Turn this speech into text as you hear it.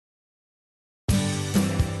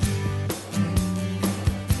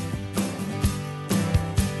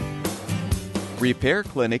Repair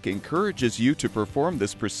Clinic encourages you to perform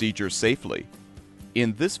this procedure safely.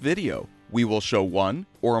 In this video, we will show one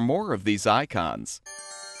or more of these icons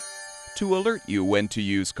to alert you when to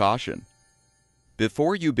use caution.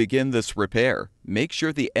 Before you begin this repair, make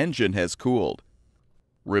sure the engine has cooled.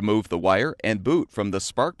 Remove the wire and boot from the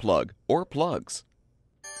spark plug or plugs.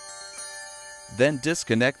 Then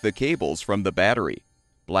disconnect the cables from the battery,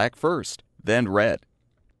 black first, then red.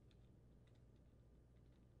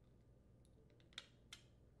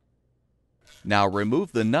 Now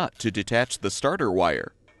remove the nut to detach the starter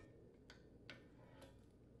wire.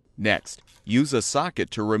 Next, use a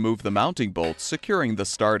socket to remove the mounting bolts securing the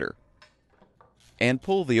starter. And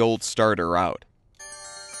pull the old starter out.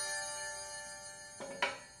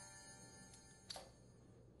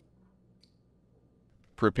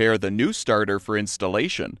 Prepare the new starter for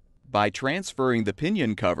installation by transferring the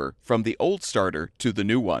pinion cover from the old starter to the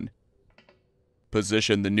new one.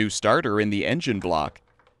 Position the new starter in the engine block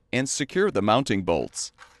and secure the mounting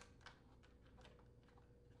bolts.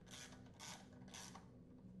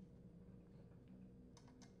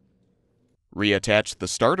 Reattach the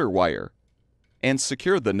starter wire and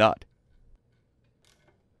secure the nut.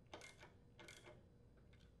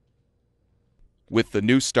 With the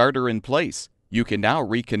new starter in place, you can now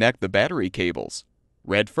reconnect the battery cables,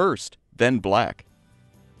 red first, then black.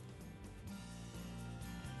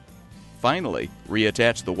 Finally,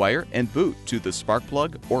 reattach the wire and boot to the spark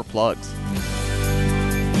plug or plugs.